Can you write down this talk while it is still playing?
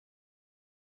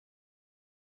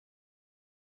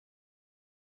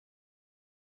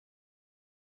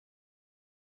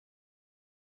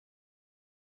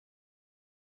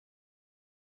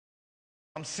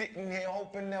I'm sitting here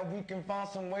hoping that we can find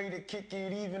some way to kick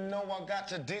it. Even though I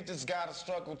got your digits, gotta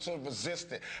struggle to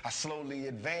resist it. I slowly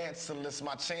advance till it's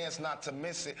my chance not to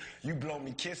miss it. You blow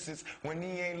me kisses when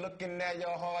he ain't looking at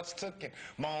your heart's tooken.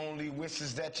 My only wish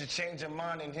is that you change your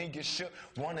mind and he get shook.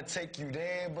 Wanna take you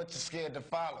there, but you're scared to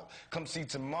follow. Come see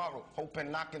tomorrow,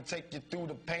 hoping I can take you through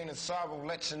the pain and sorrow.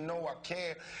 Let you know I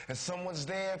care, and someone's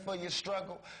there for your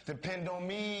struggle. Depend on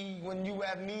me when you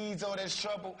have needs or there's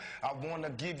trouble. I wanna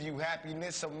give you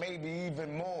happiness or maybe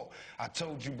even more. I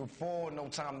told you before, no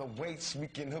time to waste. We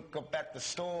can hook up at the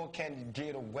store. Can you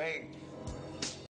get away?